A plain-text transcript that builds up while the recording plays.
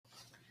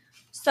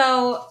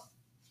So,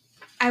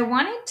 I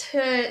wanted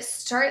to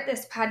start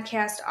this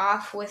podcast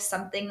off with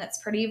something that's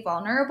pretty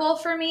vulnerable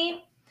for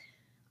me.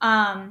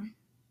 Um,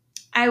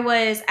 I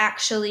was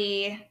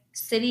actually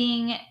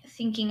sitting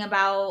thinking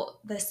about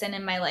the sin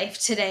in my life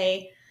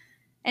today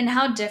and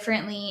how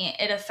differently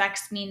it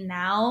affects me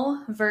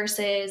now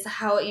versus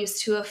how it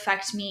used to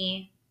affect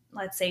me,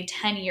 let's say,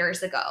 10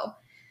 years ago.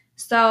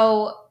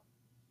 So,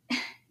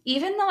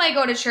 even though I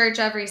go to church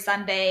every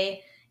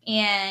Sunday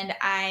and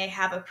I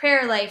have a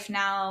prayer life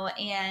now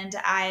and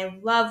I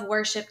love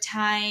worship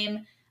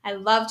time, I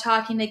love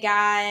talking to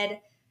God,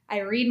 I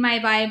read my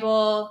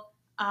Bible,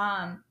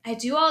 I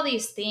do all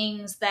these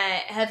things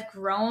that have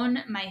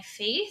grown my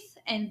faith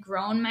and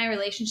grown my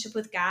relationship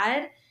with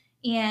God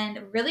and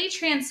really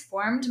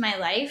transformed my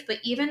life. But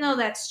even though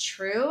that's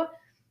true,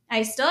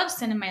 I still have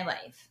sin in my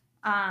life.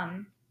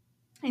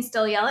 I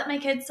still yell at my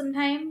kids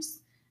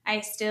sometimes.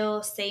 I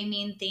still say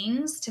mean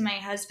things to my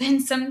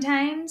husband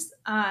sometimes.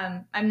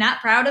 I'm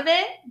not proud of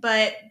it,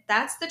 but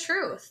that's the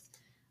truth.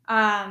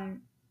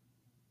 Um,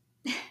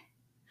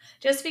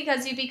 just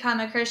because you become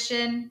a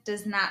Christian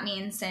does not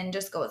mean sin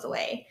just goes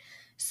away.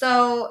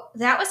 So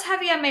that was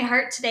heavy on my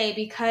heart today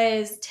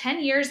because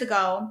 10 years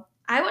ago,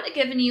 I would have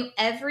given you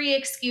every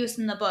excuse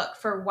in the book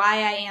for why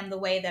I am the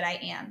way that I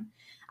am.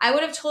 I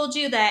would have told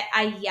you that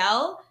I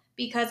yell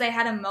because I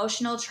had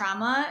emotional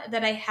trauma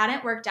that I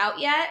hadn't worked out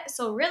yet.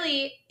 So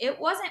really, it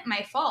wasn't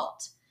my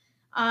fault.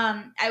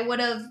 I would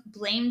have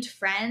blamed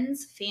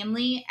friends,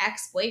 family,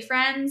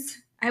 ex-boyfriends.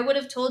 I would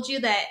have told you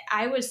that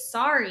I was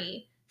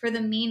sorry for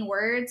the mean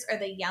words or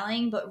the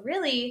yelling, but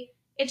really,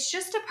 it's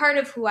just a part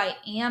of who I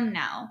am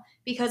now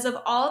because of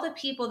all the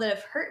people that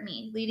have hurt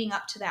me leading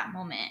up to that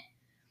moment.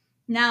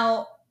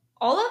 Now,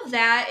 all of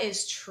that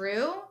is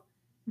true,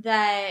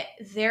 that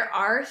there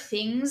are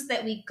things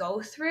that we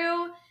go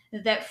through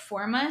that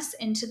form us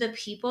into the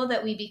people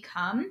that we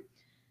become,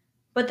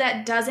 but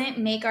that doesn't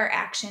make our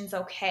actions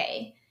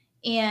okay.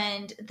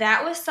 And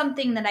that was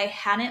something that I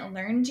hadn't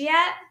learned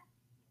yet.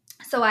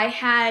 So I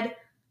had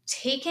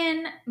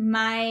taken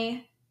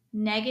my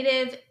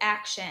negative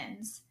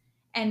actions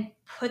and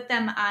put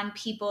them on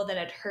people that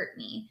had hurt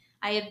me.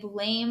 I had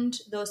blamed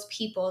those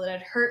people that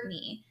had hurt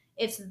me.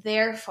 It's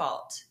their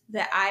fault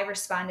that I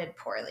responded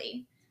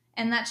poorly.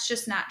 And that's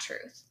just not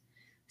truth.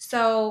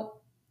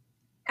 So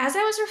as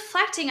I was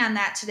reflecting on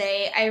that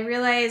today, I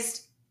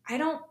realized I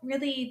don't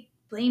really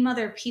blame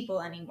other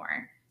people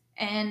anymore.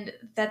 And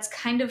that's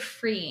kind of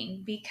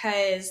freeing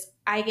because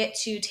I get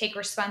to take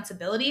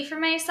responsibility for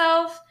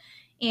myself.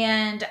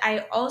 And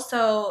I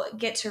also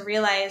get to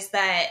realize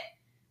that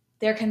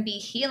there can be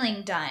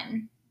healing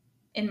done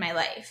in my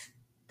life,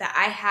 that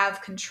I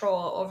have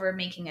control over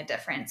making a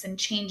difference and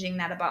changing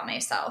that about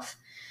myself.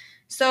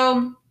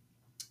 So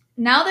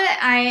now that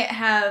I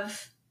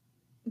have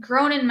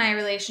grown in my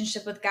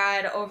relationship with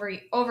God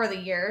over the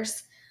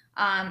years,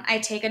 I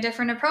take a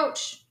different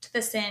approach to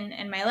the sin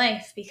in my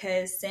life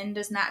because sin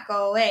does not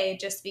go away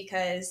just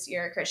because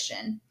you're a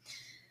Christian.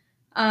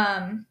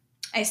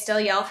 I still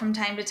yell from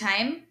time to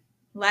time,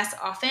 less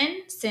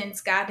often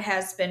since God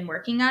has been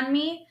working on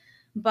me,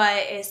 but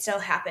it still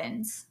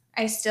happens.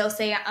 I still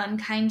say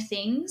unkind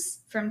things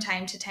from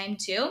time to time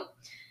too.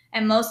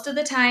 And most of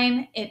the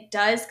time, it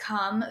does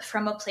come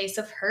from a place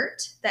of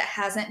hurt that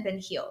hasn't been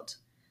healed.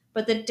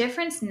 But the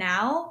difference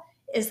now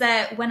is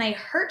that when I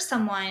hurt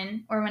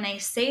someone or when I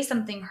say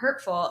something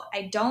hurtful,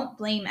 I don't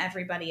blame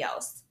everybody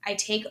else. I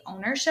take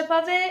ownership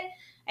of it.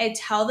 I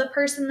tell the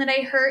person that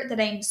I hurt that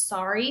I'm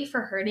sorry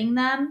for hurting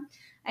them.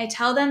 I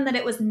tell them that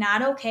it was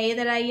not okay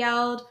that I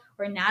yelled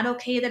or not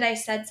okay that I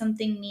said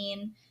something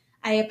mean.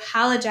 I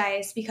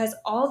apologize because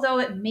although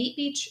it may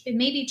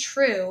be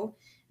true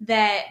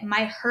that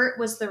my hurt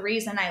was the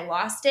reason I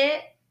lost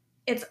it,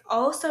 it's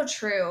also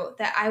true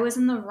that I was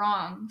in the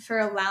wrong for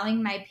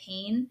allowing my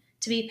pain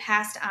to be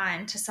passed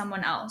on to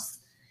someone else.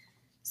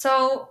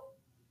 So,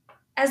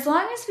 as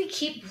long as we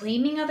keep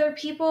blaming other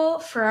people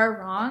for our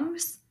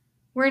wrongs,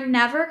 we're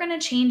never going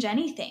to change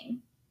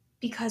anything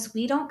because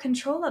we don't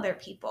control other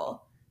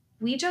people.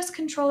 We just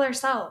control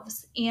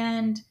ourselves.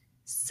 And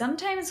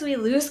sometimes we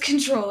lose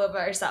control of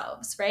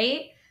ourselves,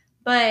 right?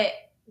 But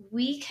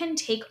we can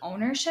take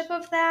ownership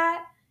of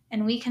that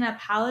and we can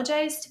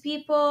apologize to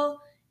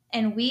people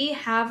and we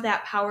have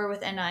that power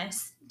within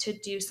us to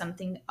do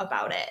something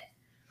about it.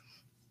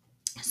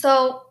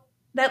 So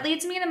that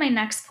leads me to my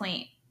next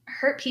point.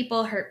 Hurt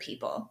people hurt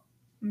people.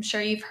 I'm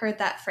sure you've heard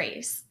that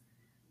phrase.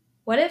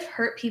 What if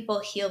hurt people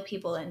heal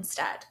people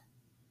instead?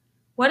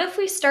 What if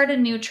we start a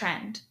new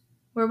trend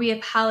where we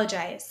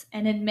apologize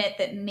and admit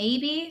that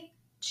maybe,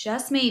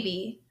 just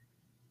maybe,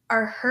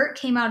 our hurt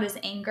came out as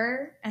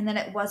anger and that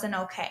it wasn't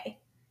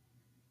okay?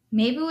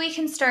 Maybe we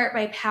can start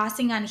by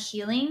passing on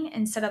healing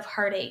instead of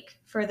heartache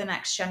for the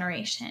next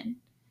generation.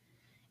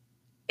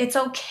 It's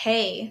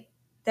okay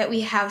that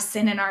we have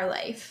sin in our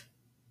life,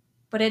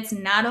 but it's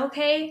not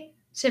okay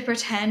to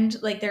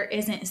pretend like there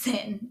isn't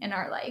sin in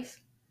our life.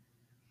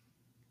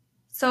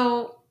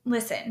 So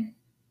listen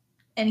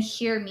and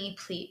hear me,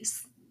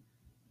 please.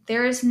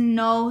 There is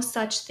no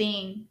such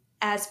thing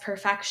as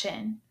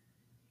perfection.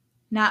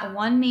 Not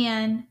one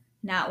man,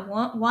 not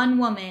one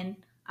woman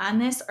on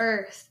this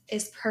earth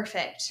is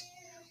perfect.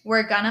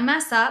 We're going to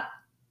mess up.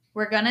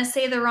 We're going to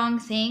say the wrong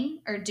thing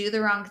or do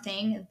the wrong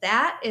thing.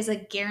 That is a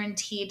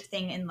guaranteed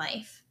thing in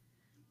life.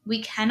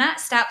 We cannot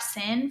stop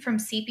sin from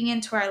seeping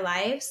into our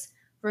lives,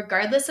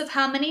 regardless of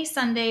how many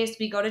Sundays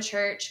we go to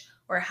church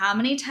or how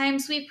many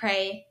times we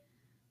pray.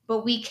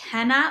 But we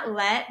cannot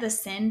let the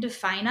sin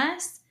define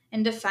us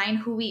and define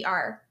who we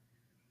are.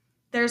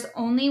 There's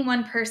only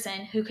one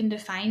person who can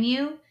define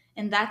you,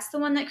 and that's the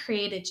one that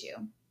created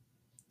you.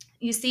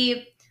 You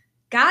see,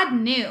 God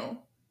knew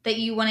that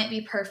you wouldn't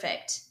be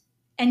perfect,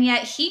 and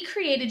yet he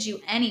created you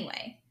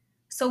anyway.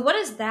 So what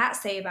does that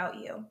say about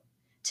you?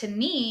 To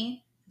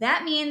me,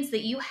 that means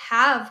that you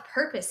have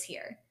purpose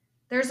here.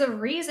 There's a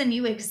reason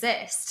you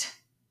exist.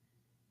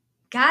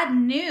 God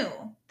knew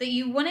that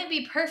you wouldn't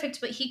be perfect,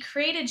 but he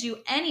created you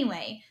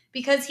anyway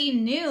because he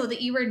knew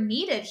that you were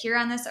needed here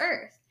on this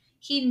earth.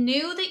 He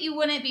knew that you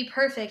wouldn't be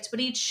perfect, but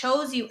he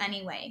chose you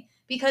anyway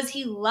because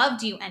he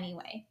loved you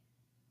anyway.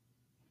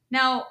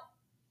 Now,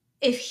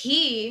 if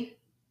he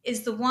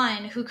is the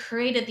one who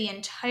created the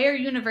entire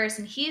universe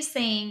and he's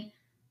saying,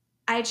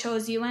 I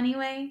chose you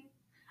anyway,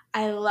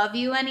 I love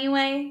you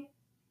anyway,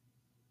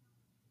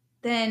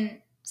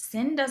 then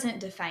sin doesn't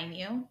define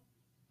you.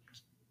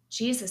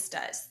 Jesus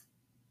does.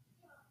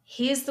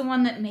 He's the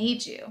one that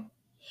made you.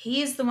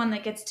 He's the one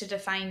that gets to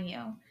define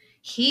you.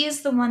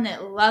 He's the one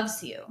that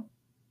loves you.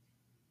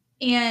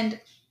 And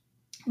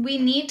we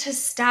need to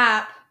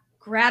stop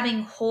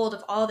grabbing hold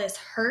of all this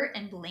hurt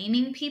and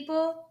blaming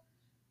people.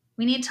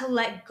 We need to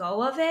let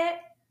go of it.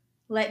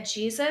 Let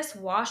Jesus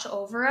wash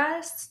over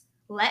us.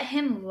 Let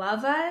him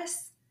love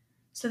us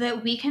so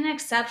that we can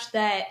accept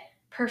that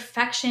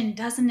perfection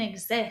doesn't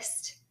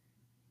exist.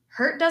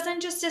 Hurt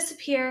doesn't just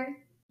disappear,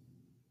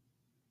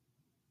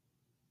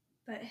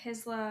 but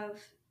his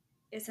love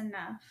is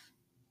enough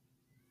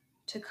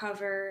to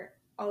cover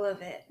all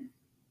of it.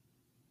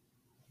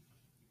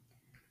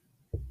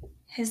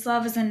 His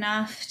love is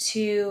enough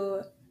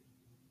to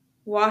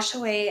wash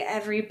away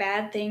every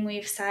bad thing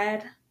we've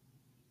said,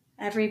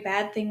 every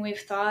bad thing we've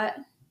thought,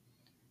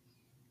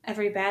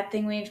 every bad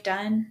thing we've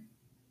done.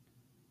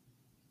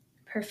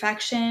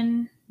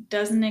 Perfection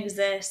doesn't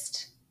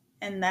exist,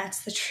 and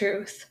that's the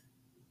truth,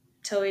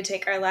 till we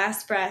take our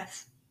last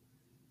breath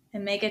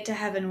and make it to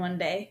heaven one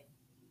day.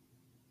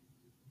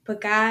 But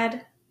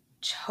God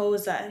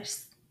chose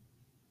us.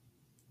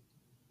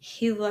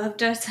 He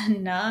loved us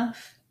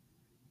enough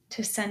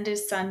to send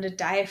his son to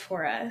die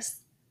for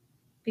us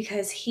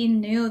because he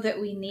knew that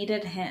we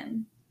needed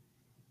him.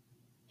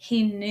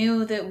 He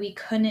knew that we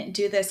couldn't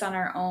do this on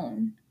our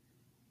own.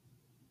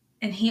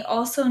 And he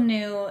also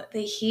knew that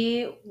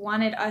he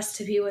wanted us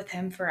to be with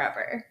him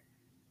forever.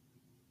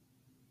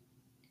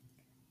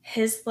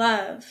 His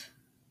love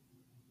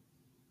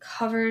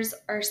covers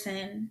our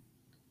sin.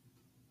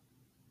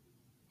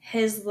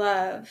 His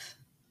love,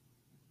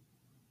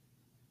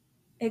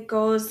 it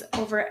goes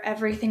over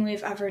everything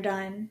we've ever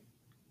done.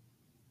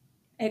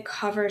 It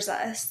covers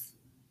us.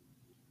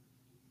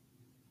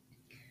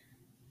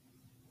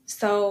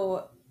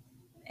 So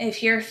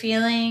if you're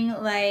feeling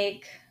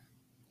like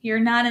you're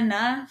not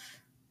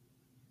enough,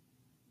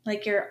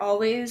 like you're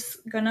always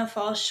gonna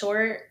fall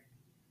short,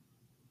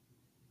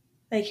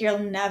 like you'll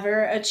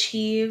never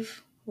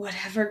achieve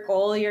whatever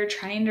goal you're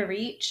trying to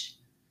reach,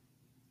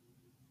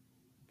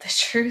 the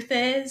truth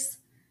is,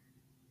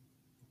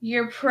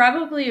 you're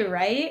probably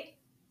right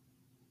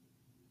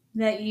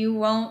that you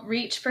won't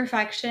reach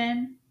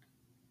perfection,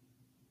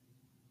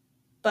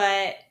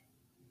 but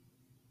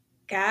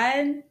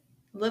God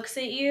looks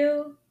at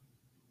you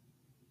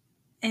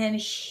and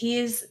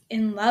he's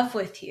in love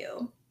with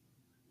you.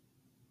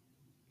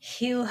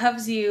 He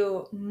loves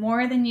you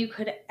more than you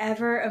could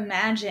ever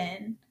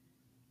imagine,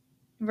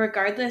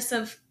 regardless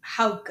of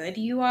how good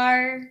you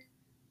are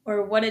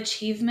or what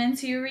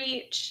achievements you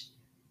reach.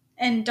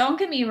 And don't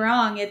get me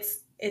wrong,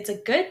 it's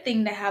a good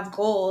thing to have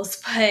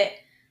goals, but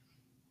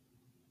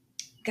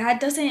God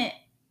doesn't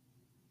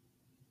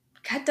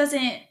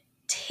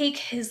take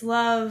his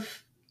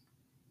love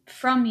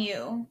from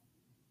you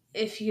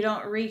if you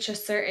don't reach a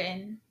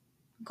certain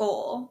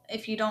goal,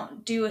 if you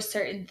don't do a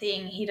certain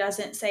thing. He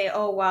doesn't say,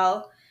 oh,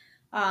 well,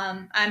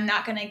 I'm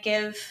not going to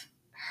give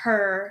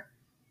her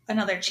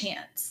another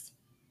chance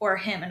or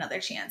him another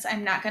chance.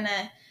 I'm not going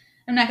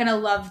to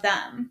love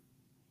them.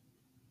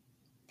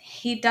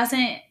 He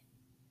doesn't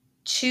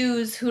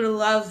choose who to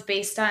love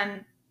based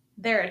on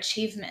their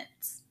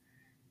achievements,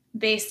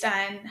 based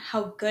on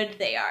how good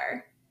they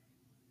are.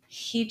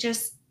 He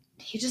just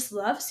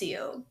loves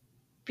you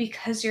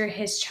because you're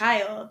his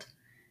child,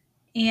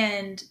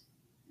 and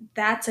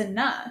that's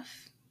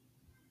enough.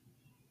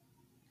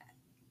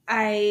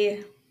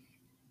 I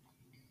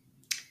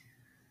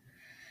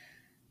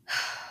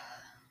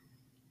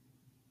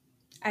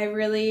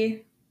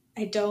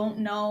don't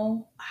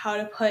know how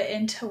to put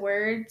into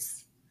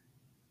words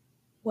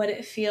what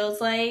it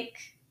feels like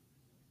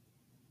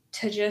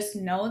to just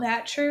know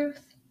that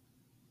truth.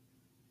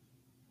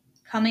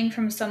 Coming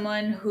from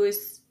someone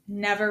who's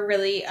never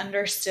really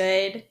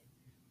understood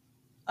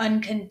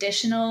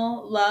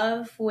unconditional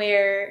love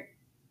where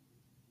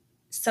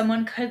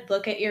someone could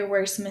look at your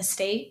worst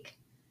mistake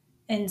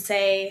and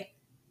say,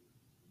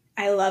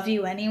 I love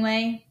you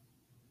anyway.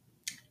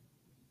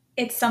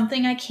 It's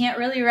something I can't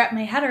really wrap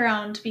my head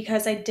around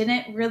because I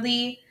didn't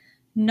really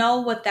know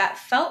what that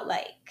felt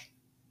like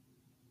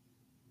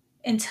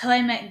until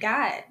I met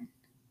God.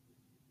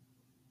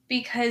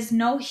 Because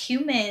no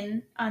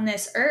human on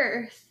this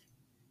earth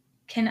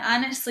can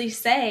honestly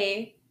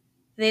say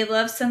they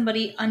love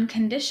somebody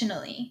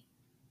unconditionally,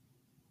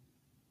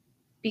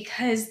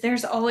 because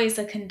there's always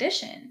a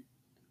condition.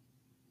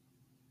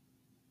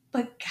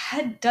 But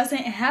God doesn't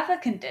have a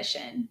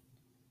condition.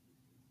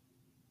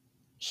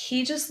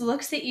 He just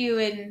looks at you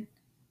and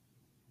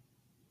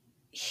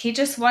he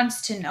just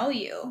wants to know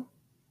you.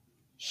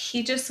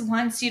 He just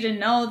wants you to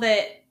know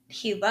that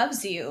he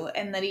loves you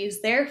and that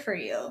he's there for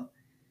you.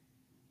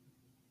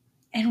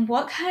 And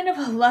what kind of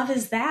a love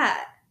is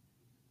that?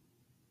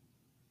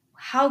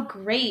 How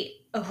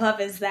great a love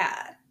is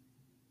that?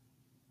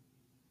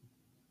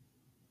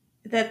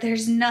 That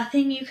there's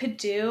nothing you could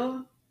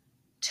do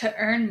to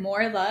earn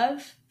more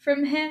love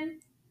from him.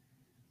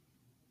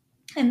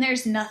 And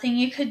there's nothing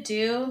you could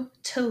do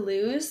to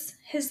lose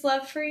his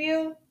love for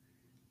you.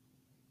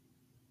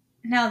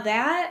 Now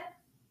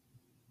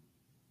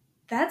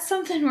that's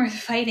something worth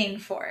fighting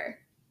for.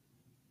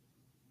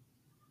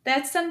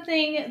 That's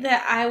something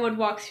that I would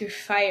walk through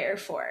fire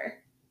for.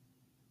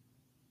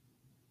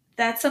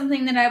 That's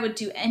something that I would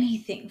do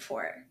anything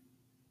for.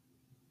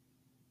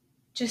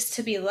 Just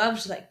to be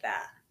loved like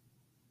that.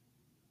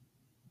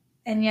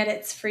 And yet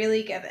it's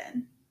freely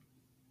given.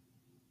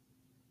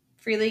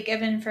 Freely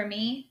given for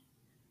me.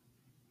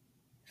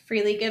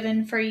 Freely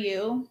given for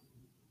you.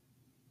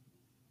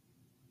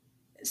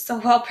 So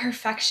while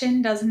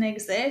perfection doesn't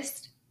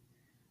exist,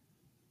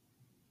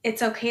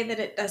 it's okay that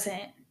it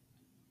doesn't.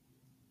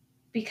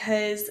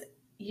 Because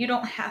you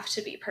don't have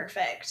to be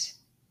perfect.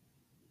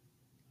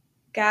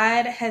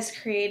 God has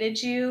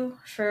created you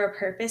for a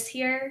purpose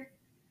here,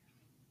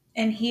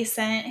 and he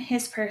sent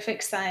his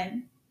perfect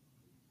son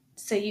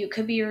so you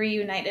could be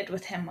reunited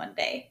with him one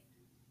day.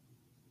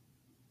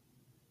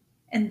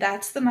 And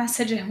that's the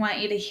message I want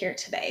you to hear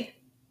today.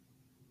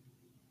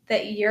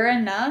 That you're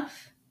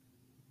enough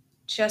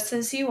just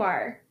as you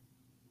are,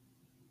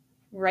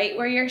 right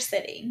where you're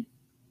sitting,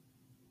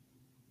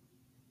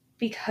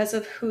 because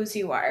of whose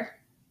you are.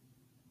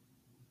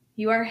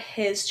 You are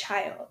his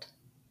child,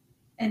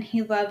 and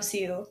he loves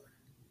you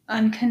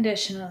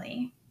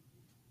unconditionally.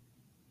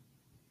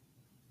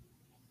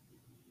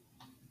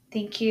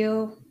 Thank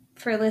you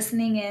for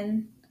listening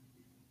in,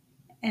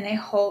 and I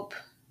hope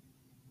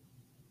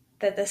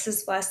that this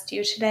has blessed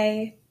you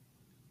today,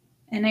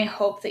 and I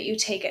hope that you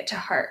take it to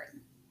heart.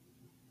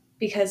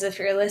 Because if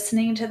you're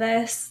listening to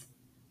this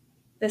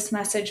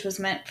message was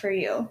meant for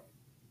you.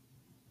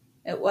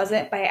 It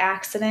wasn't by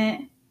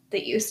accident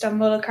that you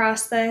stumbled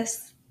across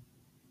this,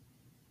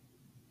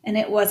 and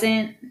it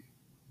wasn't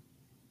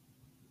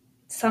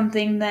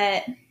something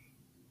that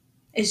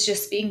is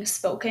just being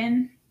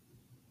spoken.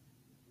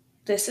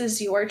 This is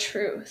your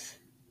truth.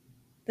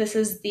 This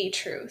is the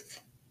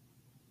truth,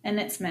 and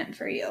it's meant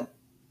for you.